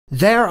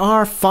There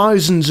are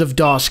thousands of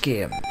DOS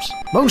games.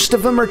 Most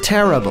of them are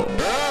terrible.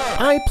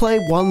 I play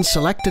one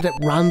selected at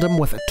random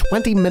with a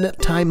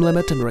 20-minute time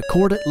limit and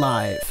record it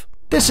live.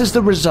 This is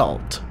the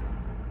result.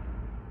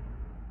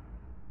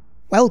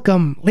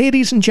 Welcome,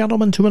 ladies and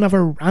gentlemen, to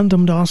another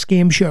Random DOS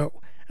Game Show.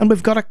 And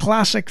we've got a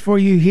classic for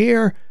you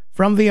here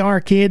from the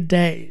arcade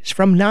days.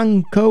 From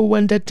Namco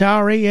and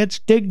Atari, it's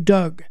Dig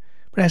Dug.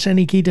 Press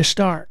any key to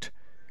start.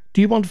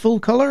 Do you want full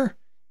color?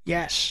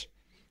 Yes.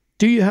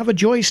 Do you have a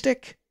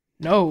joystick?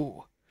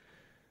 No.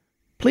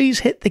 Please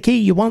hit the key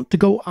you want to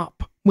go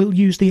up. We'll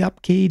use the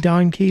up key,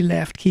 down key,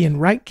 left key,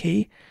 and right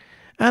key.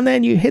 And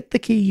then you hit the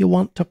key you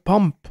want to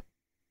pump.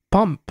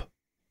 Pump.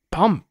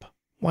 Pump.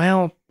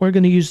 Well, we're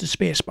going to use the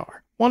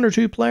spacebar. 1 or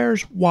 2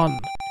 players? 1.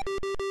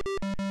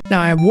 Now,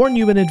 I warn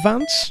you in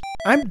advance,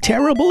 I'm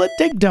terrible at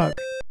Dig Dug.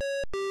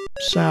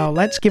 So,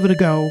 let's give it a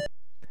go.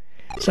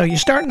 So, you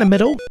start in the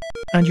middle,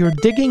 and you're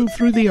digging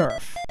through the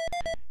earth.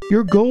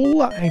 Your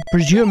goal, I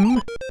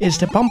presume, is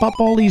to pump up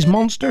all these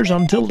monsters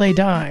until they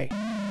die.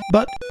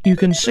 But you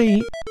can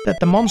see that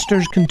the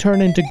monsters can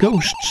turn into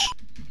ghosts.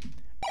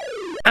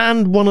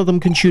 And one of them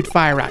can shoot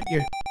fire at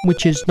you,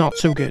 which is not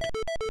so good.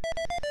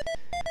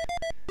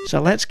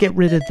 So let's get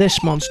rid of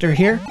this monster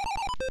here.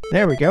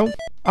 There we go.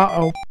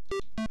 Uh-oh.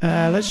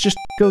 Let's just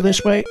go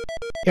this way.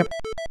 Yep.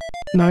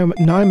 Now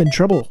I'm in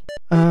trouble.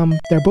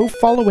 They're both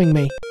following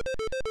me.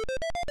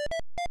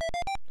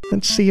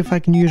 Let's see if I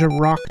can use a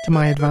rock to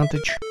my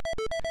advantage.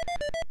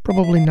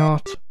 Probably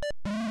not.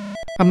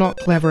 I'm not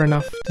clever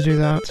enough to do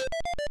that.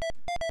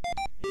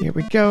 Here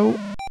we go.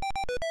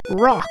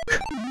 Rock!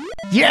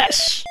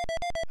 Yes!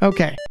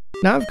 Okay,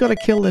 now I've got to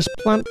kill this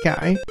plant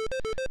guy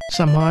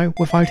somehow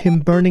without him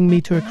burning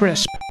me to a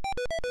crisp.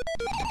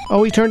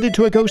 Oh, he turned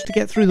into a ghost to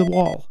get through the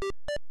wall.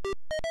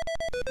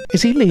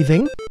 Is he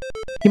leaving?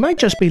 He might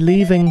just be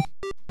leaving.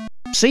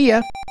 See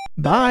ya!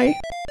 Bye!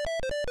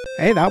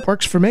 Hey, that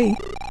works for me.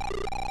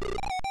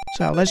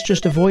 So let's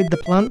just avoid the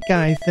plant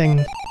guy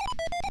thing.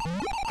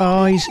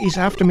 Oh, he's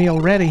after me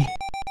already.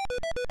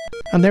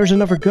 And there's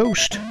another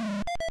ghost.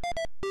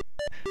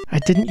 I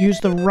didn't use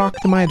the rock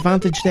to my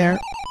advantage there.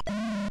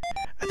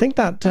 I think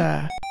that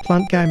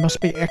plant guy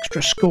must be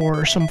extra score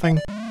or something.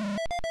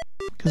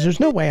 Because there's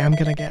no way I'm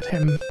going to get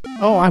him.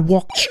 Oh, I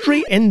walked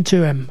straight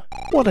into him.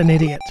 What an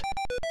idiot.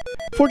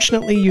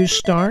 Fortunately, you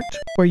start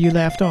where you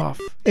left off,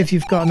 if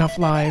you've got enough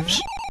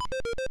lives.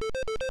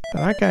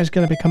 Now that guy's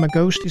going to become a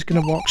ghost. He's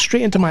going to walk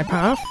straight into my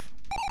path.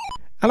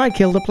 And I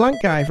killed the plant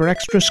guy for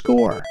extra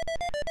score.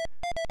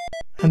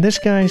 And this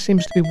guy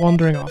seems to be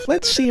wandering off.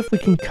 Let's see if we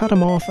can cut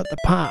him off at the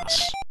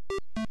pass.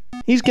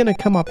 He's going to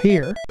come up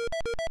here.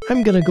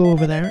 I'm going to go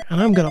over there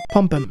and I'm going to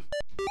pump him.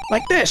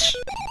 Like this.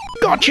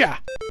 Gotcha!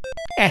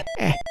 It's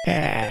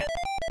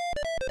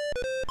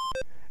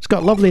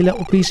got a lovely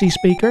little PC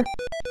speaker.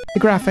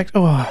 The graphics...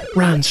 Oh, I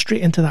ran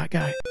straight into that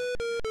guy.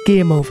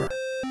 Game over.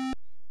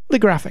 The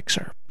graphics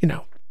are,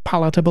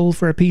 palatable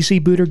for a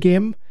PC booter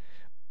game.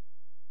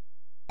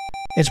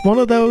 It's one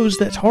of those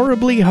that's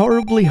horribly,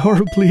 horribly,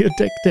 horribly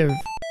addictive.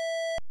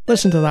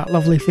 Listen to that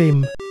lovely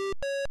theme.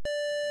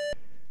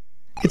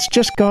 It's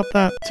just got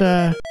that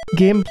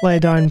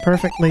gameplay down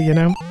perfectly,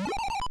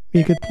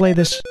 You could play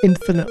this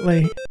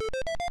infinitely.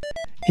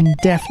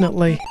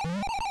 Indefinitely.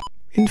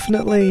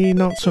 Infinitely,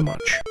 not so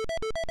much.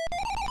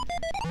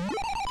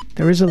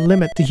 There is a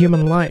limit to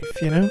human life,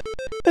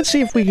 Let's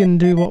see if we can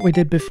do what we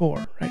did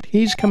before. Right,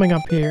 he's coming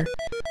up here.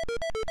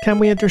 Can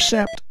we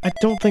intercept? I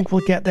don't think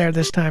we'll get there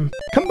this time.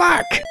 Come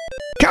back!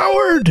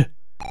 Coward!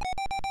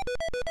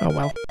 Oh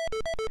well.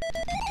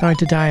 Time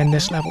to die in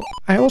this level.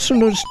 I also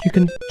noticed you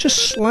can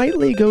just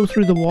slightly go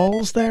through the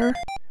walls there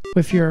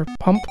with your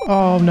pump.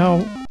 Oh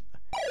no.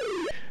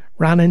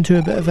 Ran into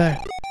a bit of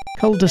a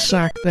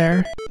cul-de-sac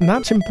there. And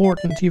that's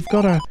important. You've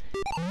got to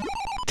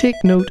take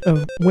note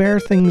of where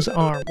things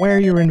are, where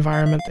your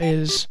environment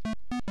is.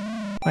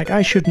 Like,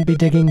 I shouldn't be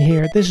digging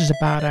here. This is a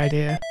bad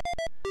idea.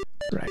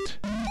 Right.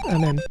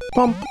 And then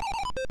pump.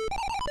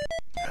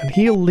 And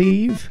he'll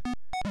leave.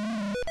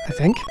 I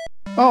think.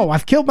 Oh,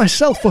 I've killed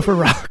myself with a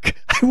rock.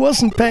 I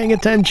wasn't paying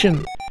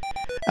attention.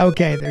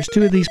 Okay, there's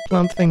 2 of these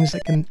plant things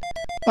that can...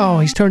 Oh,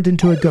 he's turned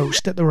into a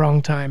ghost at the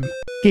wrong time.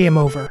 Game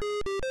over.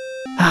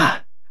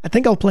 I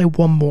think I'll play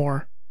one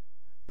more.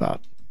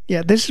 But,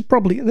 yeah, this is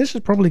probably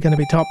going to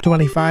be top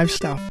 25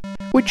 stuff.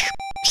 Which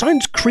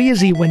sounds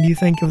crazy when you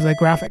think of the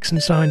graphics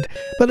and sound.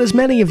 But as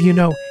many of you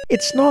know,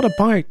 it's not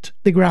about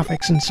the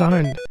graphics and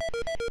sound.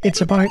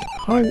 It's about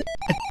how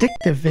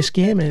addictive this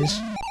game is.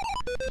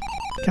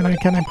 Can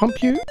I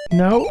pump you?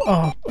 No?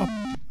 Oh.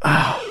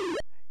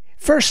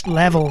 First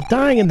level.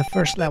 Dying in the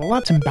first level.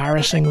 That's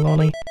embarrassing,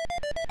 Lawnie.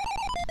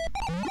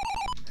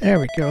 There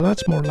we go.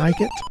 That's more like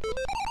it.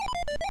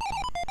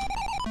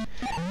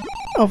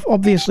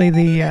 Obviously,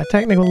 the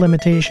technical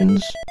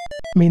limitations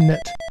mean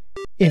that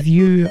if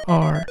you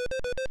are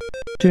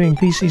doing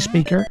PC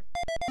speaker,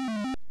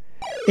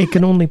 it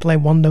can only play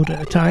 1 note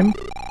at a time.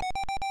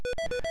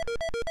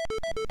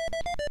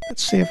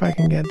 Let's see if I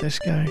can get this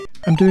guy.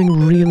 I'm doing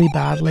really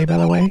badly, by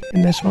the way,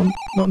 in this one.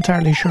 Not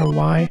entirely sure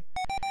why.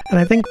 And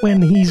I think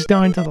when he's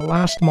down to the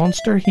last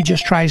monster, he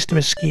just tries to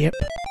escape.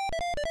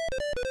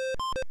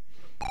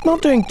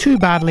 Not doing too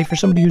badly for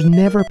somebody who's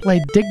never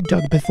played Dig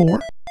Dug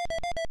before.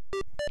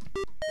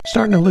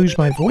 Starting to lose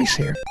my voice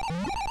here.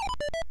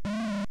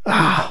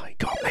 Ah, he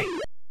got me.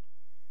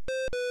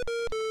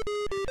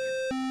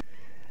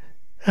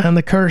 And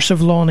the curse of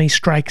Lawnie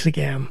strikes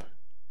again.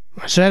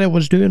 I said it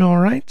was doing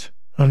alright,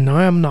 and now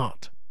I'm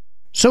not.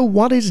 So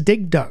what is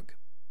Dig Dug?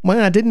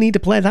 Well, I didn't need to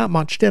play that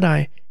much, did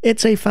I?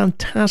 It's a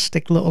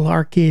fantastic little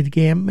arcade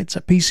game. It's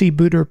a PC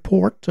booter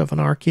port of an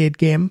arcade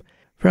game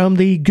from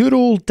the good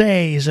old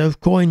days of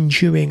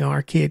coin-chewing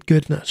arcade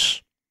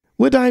goodness.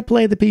 Would I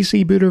play the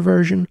PC booter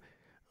version?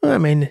 I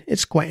mean,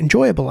 it's quite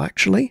enjoyable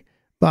actually,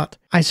 but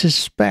I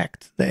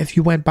suspect that if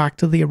you went back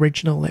to the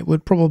original, it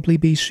would probably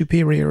be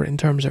superior in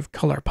terms of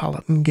colour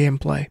palette and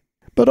gameplay.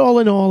 But all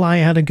in all, I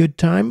had a good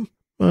time,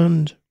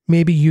 and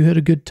maybe you had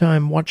a good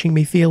time watching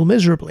me fail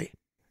miserably.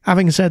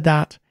 Having said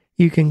that,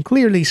 you can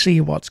clearly see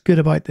what's good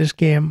about this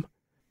game.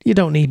 You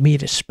don't need me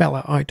to spell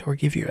it out or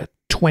give you a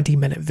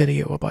 20-minute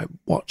video about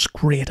what's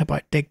great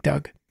about Dig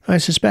Dug. I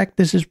suspect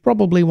this is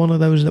probably one of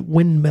those that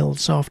Windmill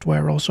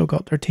Software also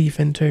got their teeth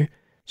into,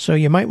 so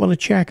you might want to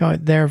check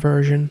out their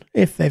version,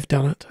 if they've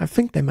done it. I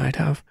think they might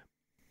have,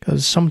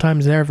 because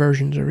sometimes their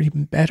versions are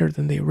even better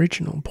than the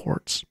original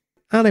ports.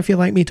 And if you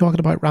like me talking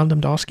about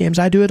random DOS games,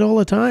 I do it all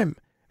the time.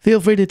 Feel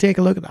free to take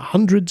a look at the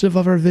hundreds of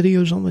other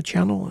videos on the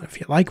channel, and if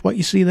you like what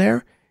you see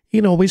there,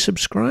 you can always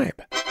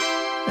subscribe.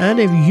 And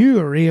if you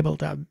are able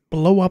to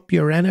blow up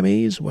your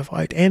enemies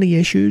without any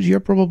issues,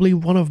 you're probably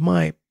one of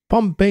my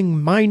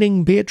pumping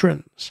mining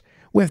patrons.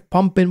 With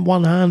pump in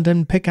one hand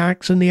and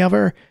pickaxe in the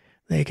other,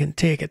 they can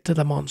take it to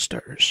the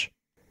monsters.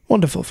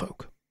 Wonderful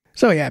folk.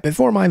 So yeah,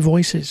 before my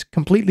voice is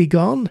completely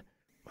gone,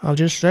 I'll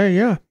just say,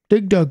 yeah,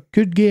 Dig Dug,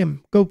 good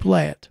game, go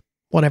play it.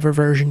 Whatever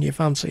version you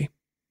fancy.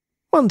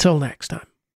 Until next time.